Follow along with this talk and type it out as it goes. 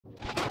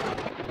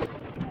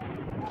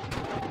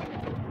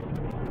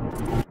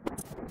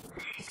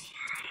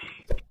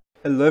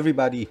Hello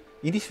everybody.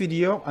 In this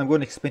video, I'm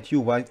going to explain to you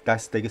what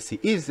Dice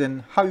Legacy is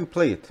and how you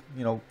play it.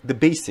 You know, the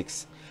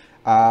basics.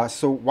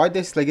 So what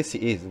Dice Legacy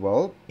is?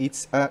 Well,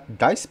 it's a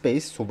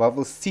dice-based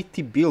survival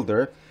city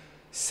builder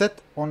set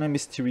on a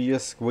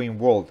mysterious growing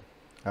world.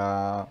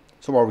 So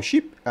our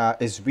ship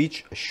has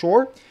reached a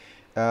shore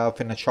of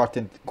an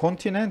uncharted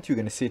continent. You're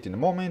going to see it in a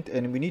moment,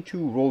 and we need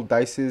to roll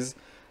dices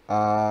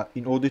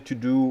in order to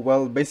do,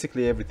 well,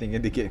 basically everything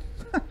in the game.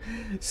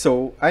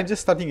 So I'm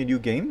just starting a new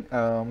game.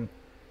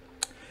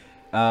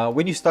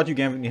 When you start your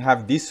game, you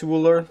have this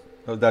ruler.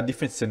 There are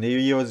different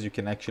scenarios you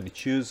can actually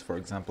choose. For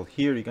example,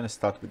 here you're going to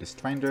start with the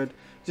standard.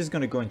 Just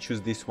going to go and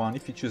choose this one.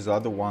 If you choose the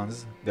other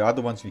ones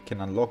you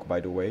can unlock, by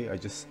the way. I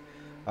just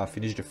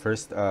finished the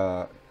first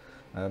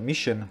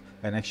mission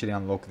and actually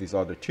unlock these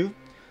other two.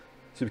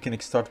 So we can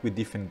start with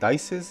different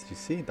dices. You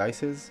see,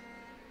 dices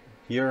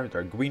here. There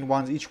are green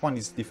ones. Each one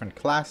is different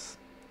class.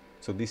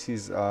 So this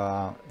is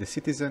the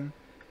citizen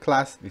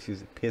class. This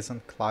is a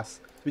peasant class.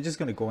 We're just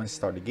going to go and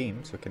start the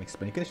game so I can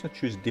explain. You can actually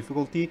choose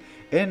difficulty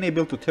and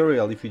enable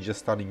tutorial if you're just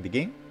starting the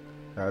game,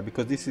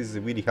 because this is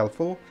really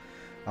helpful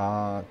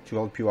to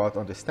help you out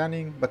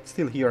understanding. But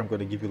still, here I'm going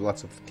to give you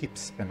lots of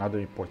tips and other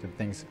important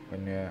things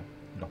when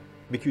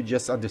make you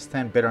just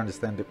better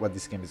understand what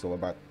this game is all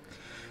about.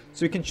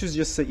 So you can choose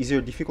just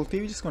easier difficulty.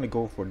 We're just going to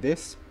go for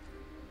this.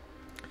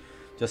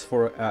 Just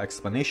for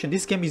explanation,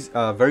 this game is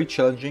very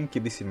challenging,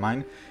 keep this in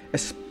mind,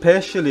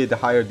 especially the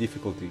higher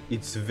difficulty.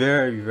 It's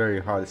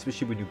very hard,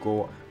 especially when you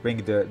go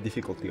bring the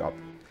difficulty up.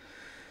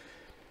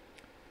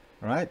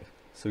 Alright,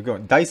 so we go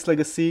Dice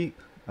Legacy.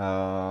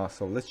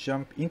 So let's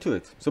jump into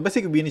it. So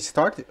basically when you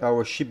start,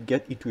 our ship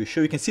get into a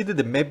show. You can see that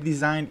the map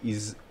design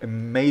is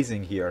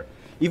amazing here.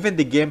 Even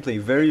the gameplay,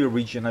 very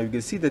original. You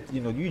can see that,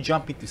 you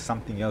jump into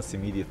something else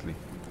immediately.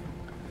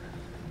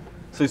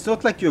 So it's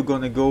not like you're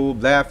gonna go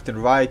left and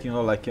right,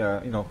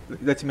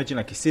 let's imagine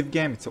like a Civ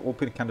game. It's an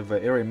open kind of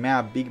an area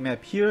map, big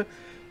map. Here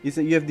is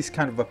that you have this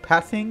kind of a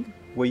pathing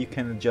where you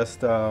can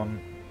just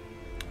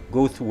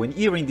go through. And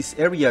here in this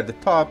area at the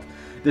top,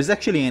 there's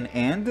actually an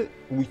end,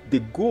 with the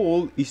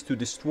goal is to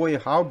destroy a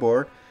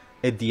harbor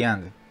at the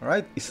end.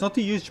 Alright, it's not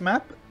a huge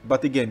map,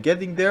 but again,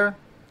 getting there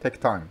takes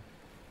time.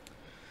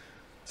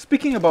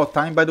 Speaking about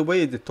time, by the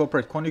way, at the top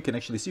right corner you can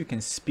actually see you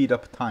can speed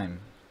up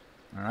time.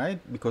 Alright,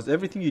 because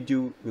everything you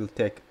do will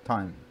take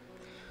time.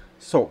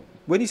 So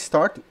when you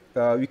start,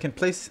 you can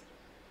place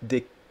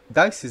the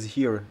dices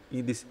here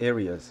in these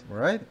areas.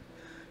 Alright,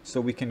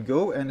 so we can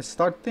go and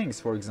start things.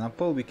 For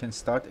example, we can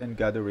start and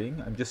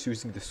gathering. I'm just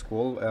using the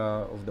scroll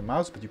of the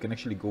mouse, but you can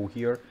actually go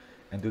here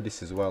and do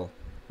this as well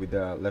with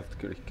the left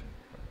click,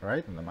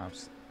 right, on the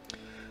mouse.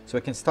 So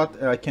I can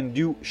start, I can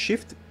do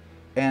shift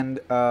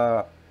and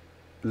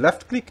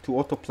left click to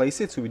auto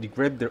place it, so we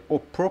grab the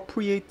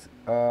appropriate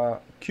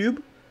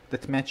cube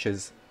that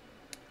matches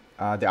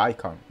the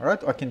icon.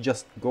 Alright, I can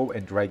just go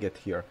and drag it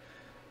here.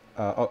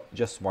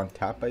 Just one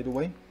tap, by the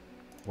way.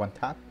 One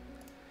tap.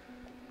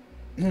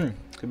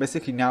 So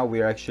basically now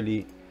we're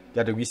actually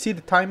gathering. You see the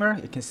timer?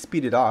 You can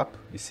speed it up,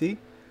 you see?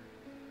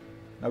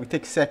 Now it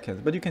takes seconds,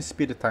 but you can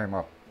speed the time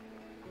up.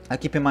 I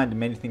keep in mind that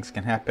many things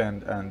can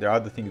happen, and there are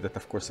other things that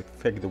of course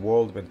affect the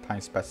world when time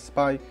passes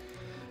by.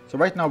 So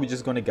right now we're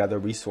just going to gather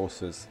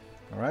resources.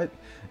 Alright,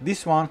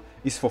 this one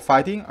is for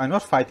fighting. I'm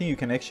not fighting. You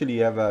can actually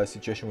have a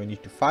situation where you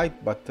need to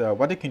fight, but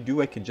what I can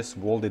do, I can just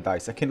roll the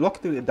dice. I can lock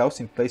the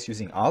dice in place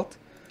using Alt,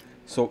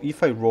 so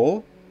if I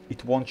roll,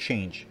 it won't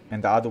change,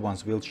 and the other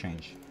ones will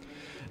change.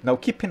 Now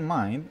keep in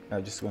mind,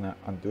 I'm just gonna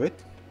undo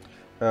it.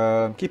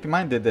 Keep in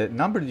mind that the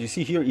number that you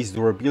see here is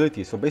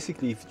durability, so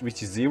basically if it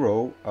reaches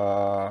 0,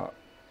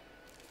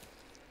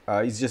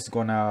 it's just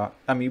gonna,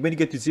 when you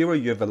get to 0,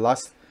 you have a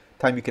last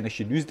time you can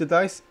actually use the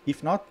dice.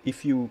 If not,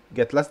 if you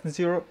get less than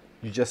 0,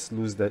 you just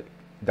lose the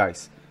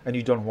dice, and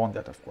you don't want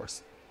that, of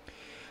course.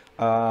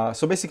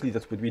 So basically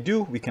that's what we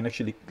do. We can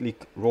actually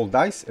click roll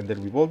dice, and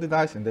then we roll the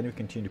dice, and then we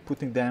continue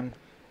putting them,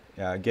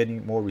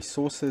 getting more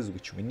resources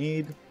which we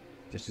need,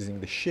 just using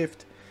the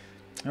shift.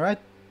 All right,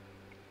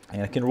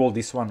 and I can roll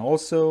this one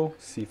also,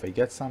 see if I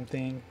get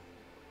something.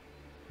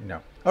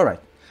 No. All right,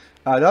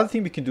 the other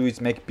thing we can do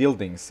is make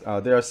buildings.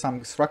 There are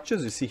some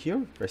structures you see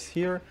here. Press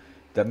here.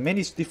 There are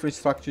many different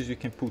structures you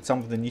can put. Some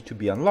of them need to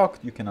be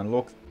unlocked. You can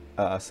unlock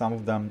some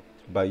of them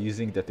by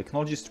using the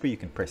technologies tree. You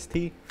can press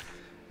T,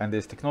 and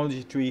there's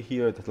technology tree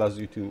here that allows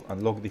you to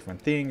unlock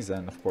different things,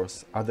 and of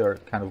course other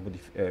kind of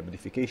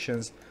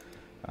modifications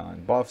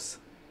and buffs.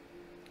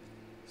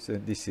 So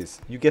this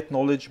is, you get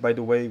knowledge, by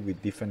the way,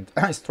 with different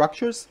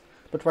structures,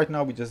 but right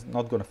now we're just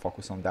not going to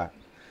focus on that.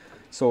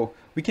 So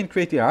we can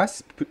create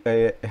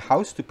a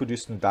house to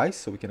produce new dice,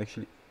 so we can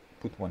actually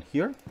put one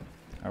here.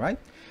 All right,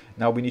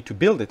 now we need to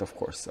build it, of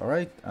course. All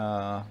right,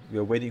 we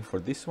are waiting for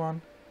this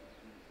one.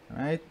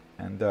 All right,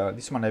 and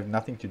this one I have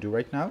nothing to do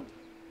right now.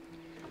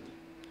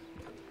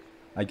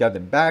 I got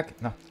them back.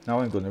 Now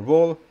I'm going to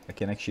roll. I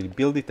can actually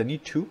build it. I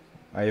need two.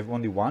 I have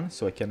only one,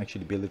 so I can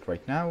actually build it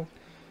right now.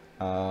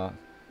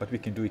 What we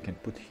can do, we can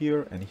put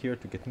here and here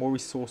to get more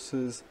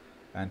resources,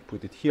 and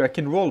put it here. I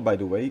can roll, by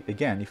the way,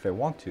 again, if I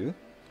want to.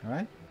 All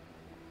right.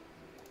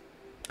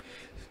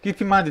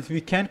 Keep in mind that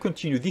we can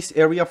continue. This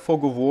area,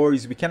 Fog of War,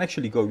 is we can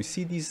actually go. You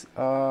see these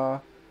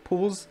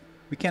pools?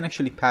 We can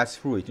actually pass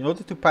through it. In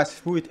order to pass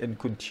through it and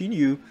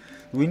continue,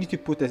 we need to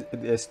put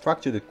a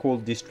structure that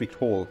called District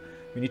Hall.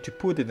 We need to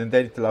put it, and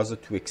then it allows us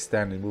to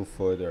extend and move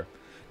further.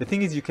 The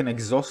thing is, you can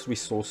exhaust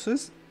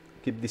resources.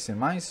 Keep this in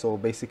mind. So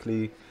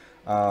basically,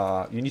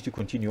 you need to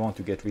continue on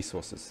to get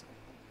resources.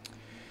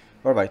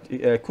 All right,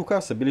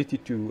 Cookhouse ability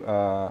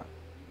to,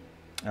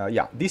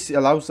 yeah, this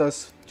allows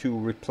us to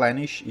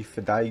replenish if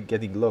a die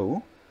getting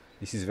low.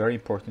 This is very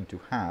important to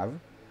have.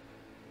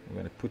 I'm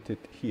going to put it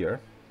here.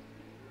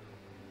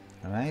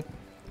 All right.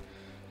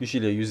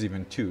 Usually I use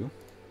even 2.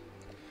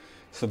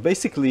 So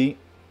basically,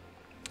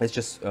 let's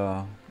just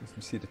let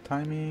me see the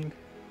timing.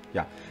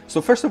 Yeah. So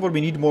first of all,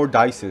 we need more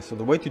dice. So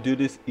the way to do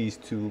this is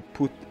to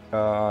put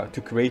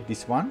to create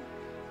this one,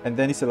 and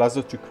then it allows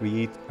us to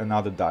create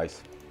another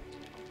dice.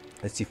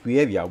 Let's see if we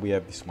have. Yeah, we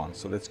have this one.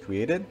 So let's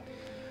create it.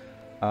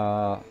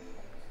 I'm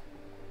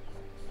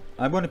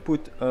going to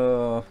put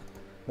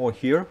more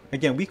here.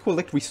 Again, we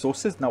collect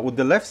resources. Now on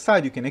the left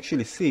side, you can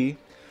actually see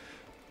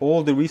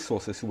all the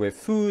resources. We have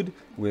food,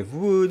 we have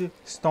wood,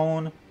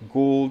 stone,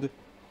 gold,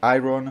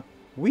 iron,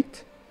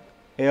 wheat,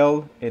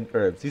 ale, and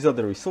herbs. These are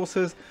the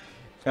resources.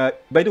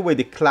 By the way,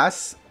 the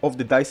class of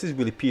the dices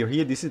will appear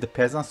here. This is the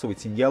peasant, so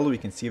it's in yellow. You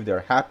can see if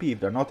they're happy. If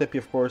they're not happy,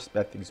 of course,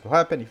 bad things will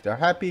happen. If they're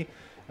happy,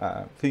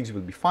 things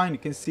will be fine. You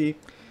can see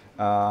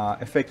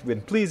effect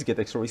when pleased, get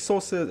extra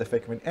resources.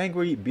 Effect when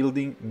angry,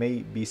 building may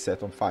be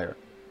set on fire.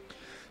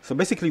 So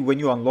basically, when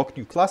you unlock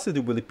new classes, they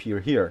will appear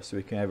here. So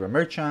you can have a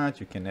merchant,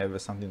 you can have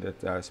something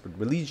that is with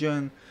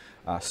religion,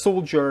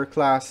 soldier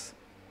class.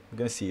 You're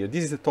gonna see here.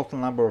 This is the total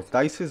number of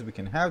dices we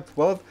can have,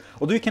 12.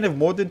 Although you can have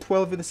more than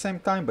 12 at the same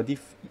time, but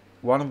if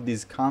one of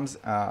these comes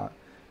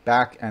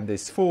back and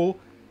is full,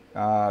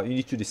 you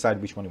need to decide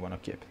which one you want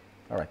to keep.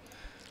 All right.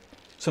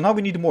 So now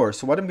we need more.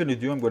 So what I'm going to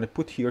do, I'm going to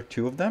put here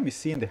 2 of them. You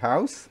see in the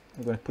house,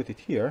 I'm going to put it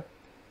here.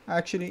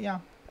 Actually,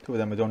 yeah, 2 of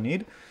them I don't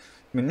need.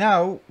 I mean,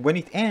 now, when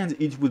it ends,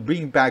 it will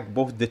bring back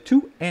both the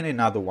 2 and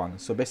another one.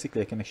 So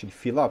basically, I can actually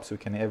fill up so we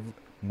can have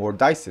more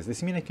dices.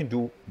 This means I can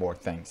do more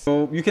things.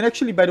 So you can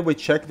actually, by the way,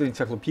 check the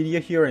encyclopedia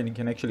here, and you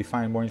can actually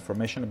find more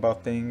information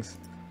about things.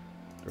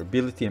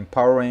 Durability,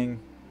 empowering.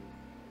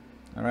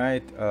 All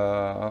right,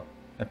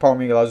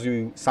 empowerment allows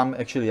you, some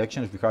actually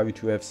actions require you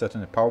to have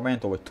certain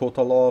empowerment or a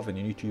total of, and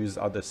you need to use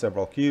other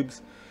several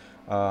cubes,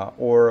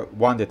 or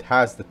one that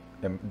has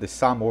the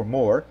sum or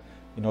more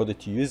in order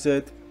to use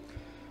it.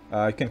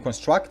 You can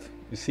construct,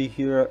 you see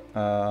here,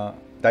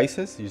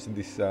 dices using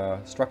this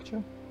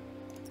structure.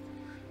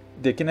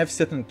 They can have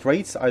certain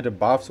traits, either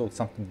buffs or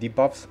something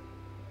debuffs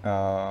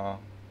on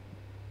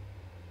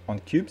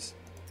cubes.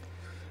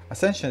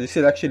 Essentially, this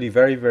is actually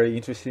very, very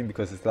interesting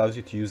because it allows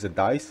you to use a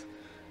dice.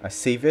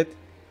 Save it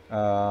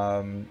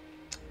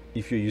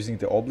if you're using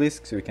the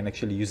obelisk, so you can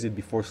actually use it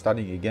before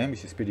starting a game,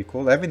 which is pretty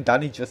cool. I haven't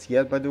done it just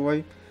yet, by the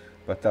way,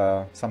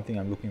 but something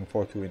I'm looking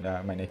forward to in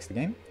my next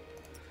game.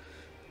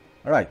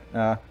 All right,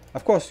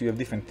 of course you have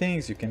different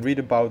things, you can read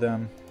about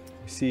them.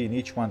 You see in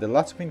each one there's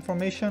lots of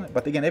information,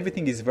 but again,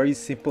 everything is very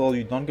simple.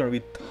 You're not going to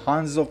read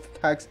tons of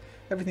text.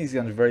 Everything is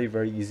very,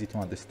 very easy to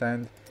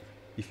understand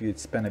if you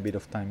spend a bit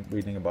of time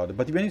reading about it.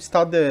 But when you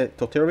start the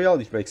tutorial,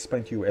 it will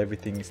explain to you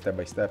everything step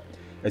by step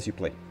as you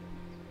play.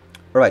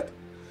 All right,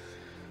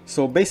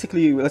 so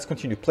basically let's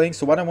continue playing.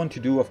 So what I want to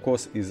do, of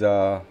course, is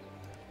I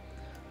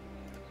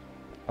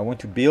want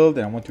to build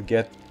and I want to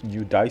get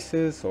new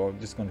dices. So I'm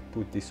just going to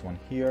put this one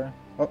here.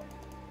 Oh,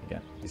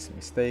 again, this is a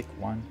mistake.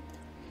 One.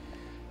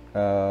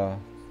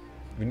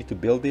 We need to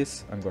build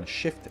this. I'm going to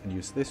shift and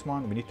use this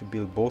one. We need to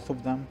build both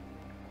of them.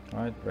 All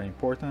right, very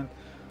important.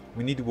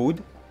 We need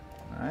wood.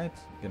 All right,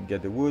 you can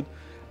get the wood.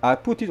 I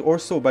put it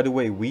also, by the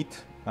way,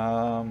 wheat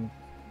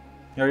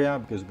area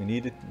because we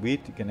need it.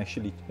 Wheat, you can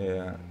actually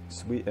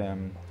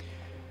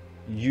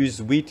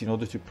use wheat in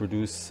order to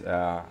produce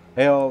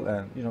ale,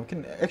 and you know,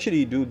 can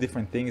actually do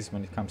different things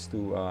when it comes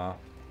to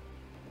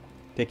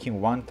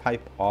taking one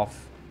type of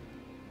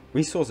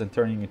resource and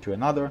turning it into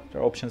another.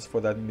 There are options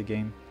for that in the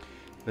game.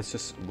 Let's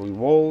just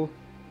re-roll.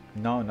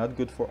 No, not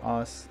good for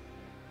us.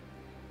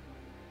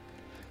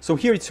 So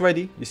here it's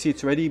ready. You see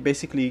it's ready.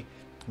 Basically,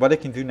 what I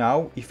can do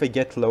now, if I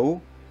get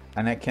low,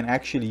 and I can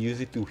actually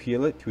use it to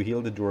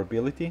heal the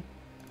durability.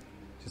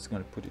 Just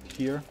going to put it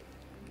here.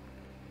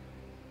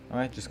 All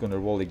right, just going to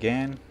roll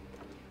again.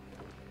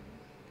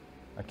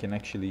 I can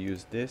actually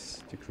use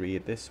this to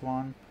create this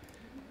one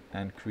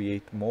and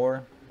create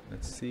more.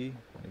 Let's see.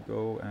 I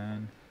go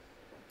and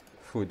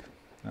food.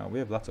 Now we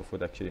have lots of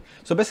food actually.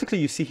 So basically,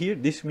 you see here,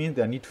 this means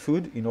that I need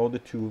food in order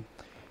to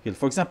heal.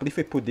 For example, if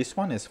I put this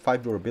one as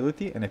 5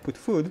 durability and I put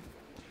food,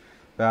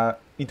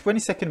 in 20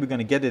 seconds we're going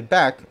to get it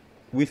back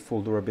with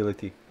full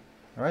durability.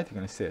 All right, you're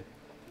going to see it.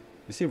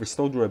 You see,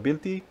 restore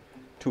durability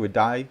to a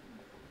die.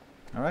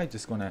 All right,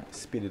 just going to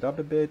speed it up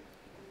a bit.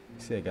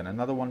 You see again,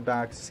 another one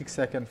back, 6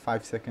 seconds,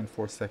 5 seconds,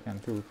 4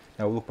 seconds, 2.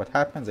 Now look what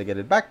happens. I get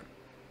it back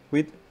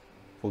with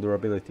full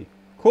durability.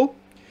 Cool.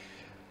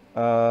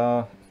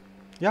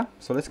 Yeah,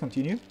 so let's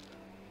continue.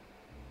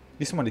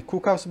 This one is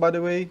cookhouse, by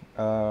the way.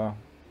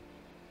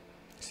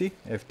 See,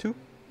 F2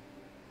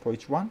 for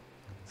each one.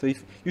 So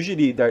if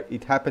usually that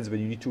it happens when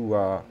you need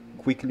to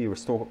quickly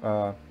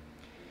restore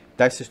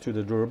dices to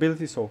the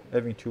durability. So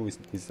having 2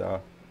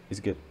 is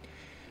good.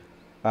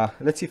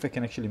 Let's see if I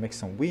can actually make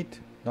some wheat.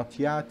 Not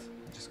yet.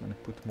 I'm just gonna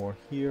put more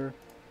here.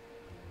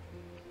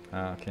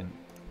 Can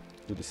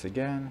do this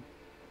again.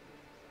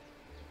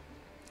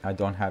 I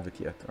don't have it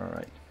yet. All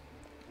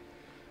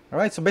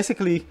right. So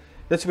basically,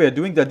 that's what we're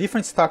doing. There are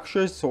different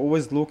structures, so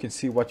always look and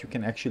see what you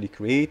can actually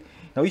create.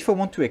 Now, if I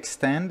want to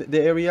extend the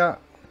area,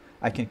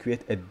 I can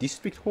create a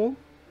district hall.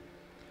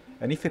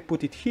 And if I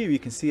put it here, you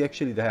can see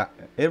actually the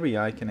area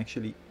I can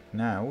actually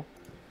now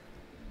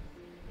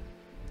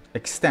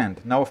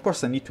extend. Now, of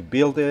course, I need to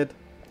build it.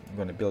 I'm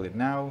going to build it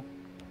now.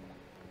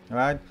 All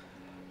right.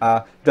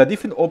 There are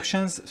different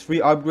options, 3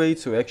 upgrades.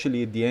 So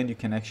actually, at the end, you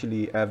can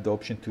actually have the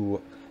option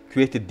to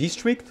create a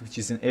district, which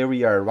is an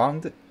area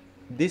around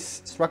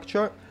this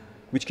structure,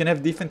 which can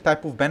have different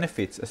type of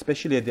benefits,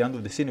 especially at the end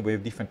of the scene. We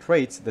have different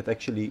traits that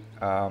actually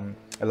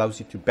allows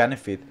you to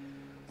benefit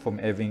from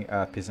having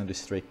a peasant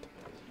district.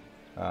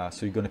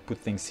 So you're going to put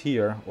things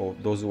here, or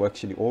those who are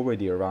actually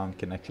already around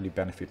can actually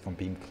benefit from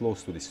being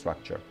close to this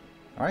structure.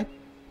 All right.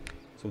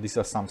 So these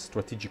are some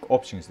strategic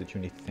options that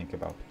you need to think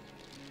about.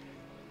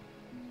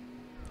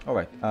 All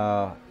right.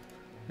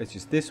 Let's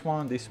use this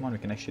one. This one we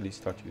can actually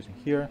start using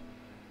here.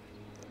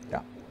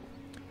 Yeah.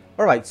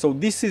 All right. So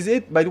this is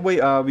it. By the way,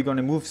 we're going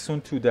to move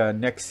soon to the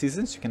next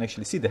season. So you can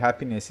actually see the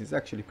happiness is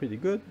actually pretty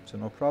good. So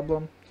no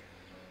problem.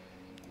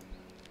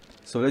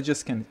 So let's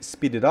just can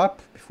speed it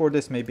up. Before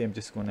this, maybe I'm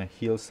just going to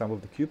heal some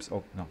of the cubes.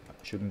 Oh, no, I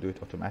shouldn't do it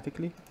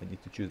automatically. I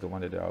need to choose the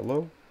one that are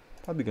low.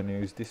 Probably going to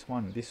use this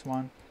one and this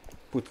one.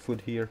 Put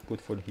food here,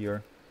 put food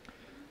here.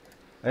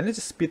 And let's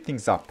just speed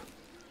things up.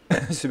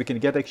 So we can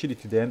get actually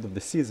to the end of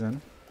the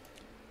season.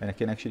 And I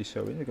can actually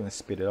show it. We're going to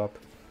speed it up.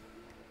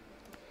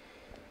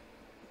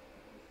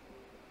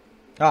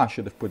 Ah, I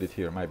should have put it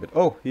here, my bad.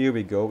 Oh, here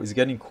we go. It's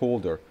getting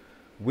colder.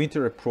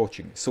 Winter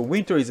approaching. So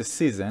winter is a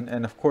season,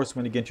 and of course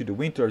when you get into the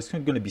winter, it's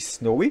going to be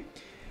snowy,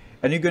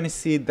 and you're going to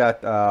see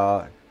that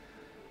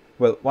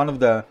well, one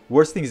of the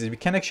worst things is we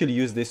can't actually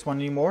use this one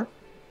anymore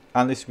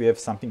unless we have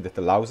something that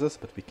allows us,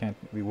 but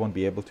we won't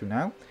be able to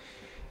now.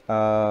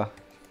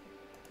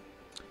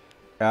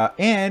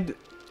 And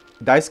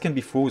dice can be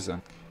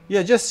frozen.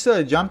 Yeah, just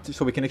jumped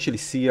so we can actually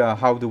see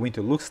how the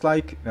winter looks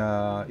like.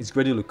 It's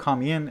ready to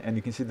come in, and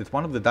you can see that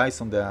one of the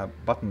dice on the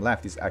bottom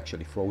left is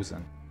actually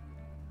frozen.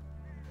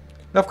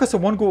 Now, of course, I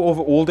won't go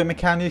over all the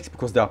mechanics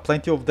because there are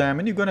plenty of them,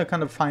 and you're gonna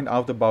kind of find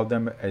out about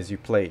them as you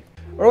play.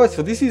 Alright,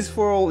 so this is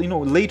for all,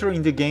 later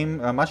in the game,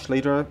 much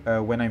later,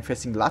 when I'm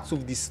facing lots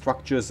of these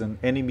structures and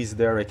enemies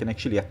there, I can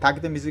actually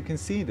attack them. As you can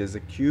see, there's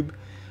a cube,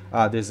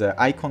 there's an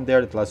icon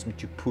there that allows me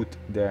to put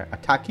the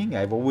attacking.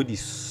 I have already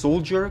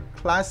soldier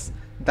class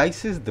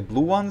dices, the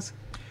blue ones.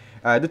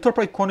 The top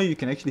right corner, you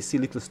can actually see a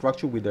little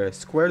structure with a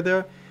square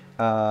there.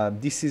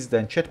 This is the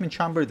enchantment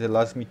chamber that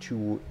allows me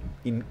to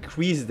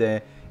increase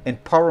the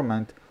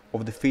empowerment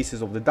of the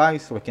faces of the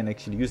dice, so I can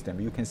actually use them.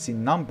 You can see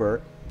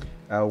number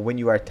when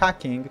you are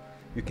attacking.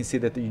 You can see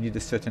that you need a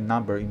certain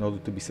number in order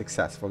to be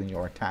successful in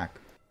your attack.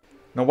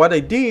 Now what I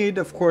did,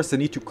 of course, I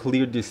need to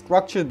clear this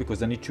structure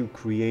because I need to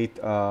create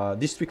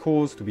district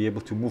halls to be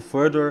able to move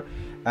further.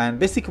 And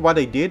basically what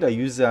I did, I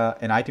use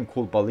an item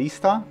called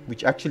ballista,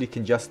 which actually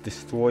can just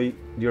destroy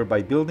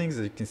nearby buildings,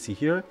 as you can see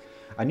here.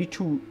 I need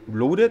to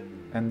load it,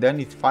 and then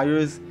it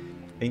fires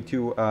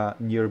into a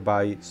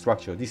nearby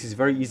structure. This is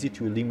very easy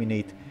to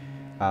eliminate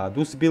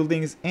those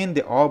buildings and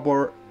the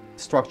arbor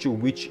structure,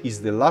 which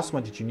is the last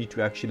one that you need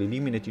to actually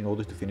eliminate in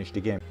order to finish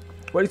the game.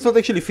 Well, it's not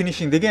actually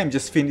finishing the game,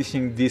 just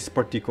finishing this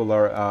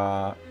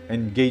particular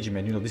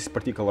engagement, this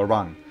particular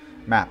run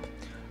map.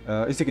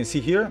 As you can see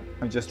here,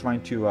 I'm just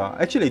trying to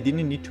actually I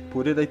didn't need to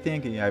put it. I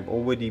think I've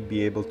already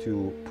be able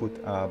to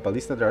put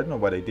ballista there. I don't know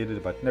what I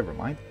did, but never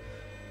mind.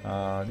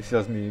 This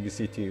allows me, you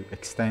see, to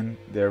extend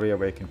the area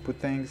where I can put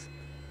things,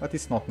 but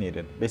it's not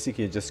needed.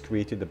 Basically, I just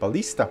created the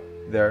ballista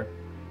there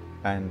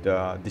and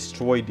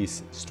destroy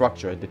this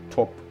structure at the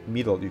top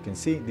middle. You can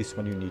see this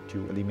one you need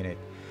to eliminate.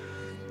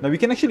 Now we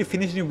can actually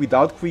finish it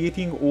without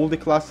creating all the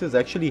classes. I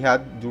actually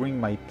had, during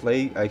my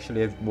play, I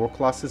actually have more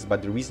classes,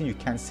 but the reason you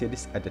can't see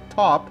this at the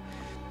top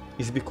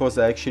is because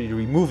I actually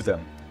removed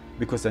them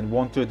because I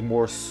wanted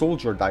more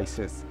soldier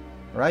dices,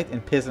 right,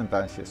 and peasant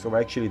dices. So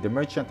actually the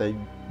merchant, I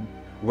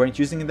weren't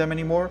using them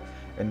anymore.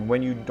 And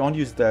when you don't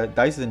use the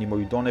dice anymore,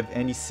 you don't have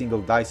any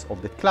single dice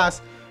of that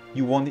class,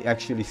 you won't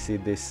actually see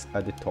this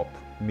at the top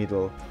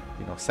middle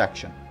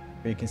section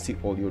where you can see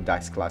all your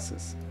dice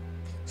classes.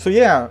 So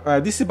yeah,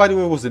 this is, by the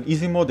way, was an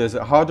easy mode. There's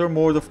a harder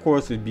mode, of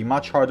course. It'd be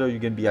much harder. You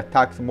can be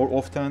attacked more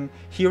often.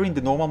 Here in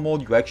the normal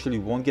mode, you actually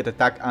won't get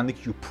attacked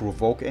unless you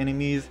provoke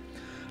enemies.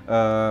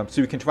 So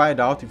you can try it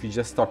out if you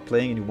just start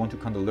playing and you want to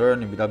kind of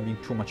learn and without being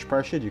too much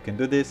pressured, you can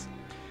do this.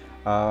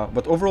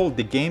 But overall,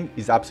 the game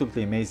is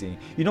absolutely amazing.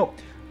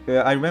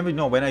 I remember,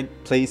 when I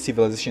played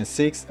Civilization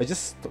 6, I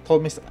just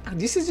told myself,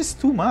 this is just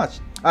too much.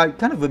 I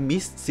kind of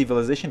missed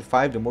Civilization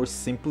 5, the more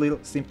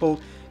simple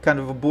kind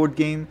of a board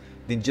game,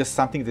 than just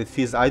something that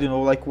feels, I don't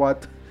know, like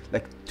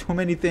too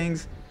many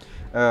things.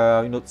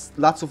 You know,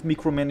 lots of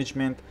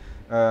micromanagement.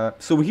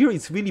 So here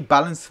it's really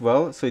balanced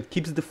well, so it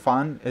keeps the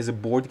fun as a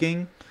board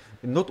game.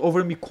 Not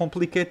overly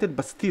complicated,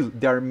 but still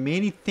there are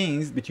many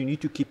things that you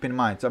need to keep in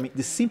mind. So I mean,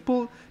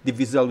 the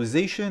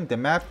visualization, the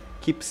map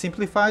keep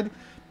simplified,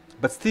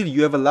 but still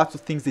you have a lot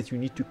of things that you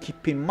need to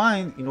keep in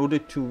mind in order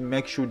to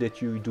make sure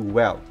that you do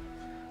well.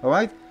 All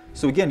right.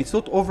 So again, it's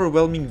not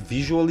overwhelming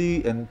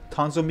visually and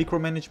tons of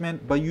micromanagement,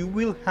 but you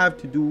will have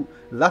to do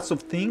lots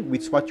of things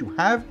with what you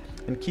have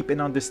and keep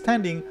an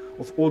understanding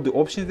of all the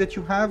options that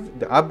you have,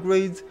 the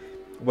upgrades,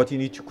 what you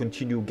need to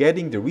continue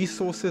getting, the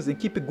resources, and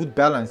keep a good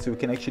balance so you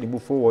can actually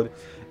move forward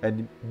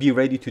and be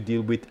ready to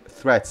deal with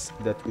threats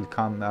that will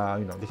come,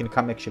 you know, they can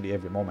come actually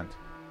every moment.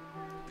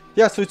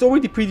 Yeah, so it's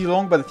already pretty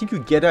long, but I think you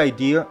get an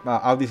idea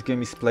how this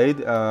game is played.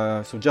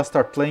 So just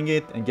start playing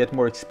it and get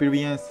more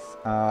experience.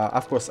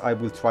 Of course, I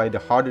will try the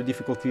harder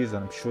difficulties,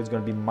 and I'm sure it's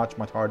going to be much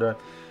harder.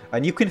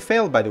 And you can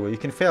fail, by the way. You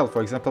can fail.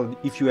 For example,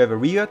 if you have a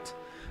riot,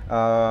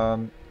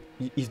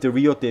 if the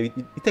riot,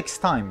 it takes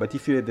time, but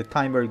if the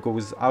timer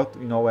goes out,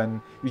 you know,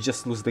 and you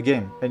just lose the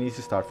game, and you need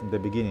to start from the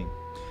beginning.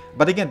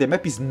 But again, the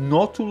map is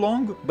not too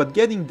long, but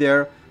getting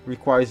there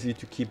requires you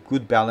to keep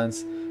good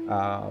balance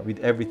with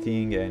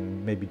everything,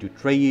 and maybe do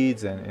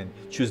trades and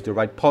choose the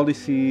right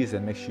policies,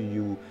 and make sure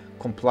you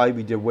comply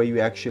with the way you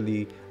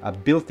actually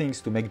build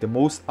things to make the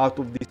most out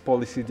of these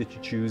policies that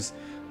you choose.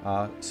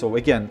 So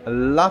again,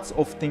 lots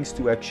of things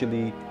to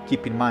actually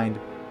keep in mind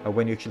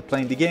when you're actually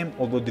playing the game,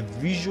 although the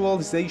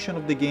visualization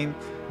of the game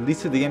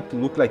leads to the game to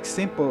look like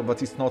simple,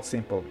 but it's not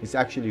simple. It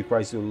actually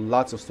requires you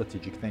lots of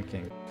strategic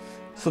thinking.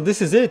 So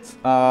this is it.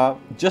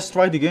 Just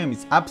try the game.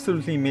 It's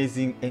absolutely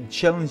amazing and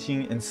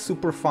challenging and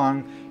super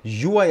fun.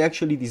 UI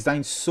actually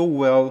designed so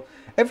well.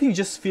 Everything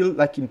just feels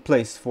like in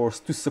place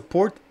to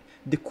support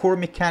the core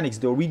mechanics,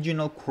 the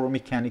original core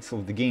mechanics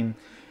of the game,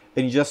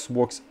 and it just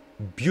works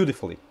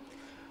beautifully.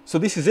 So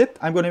this is it.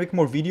 I'm going to make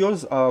more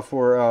videos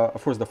for,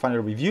 of course, the final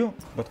review.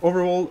 But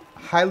overall,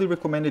 highly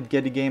recommended.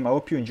 Get the game. I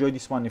hope you enjoyed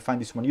this one and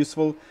find this one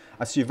useful.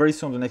 I'll see you very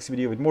soon on the next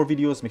video with more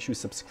videos. Make sure you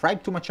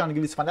subscribe to my channel,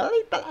 give this one a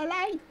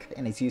like,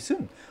 and I see you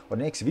soon on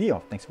the next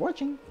video. Thanks for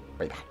watching.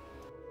 Bye bye.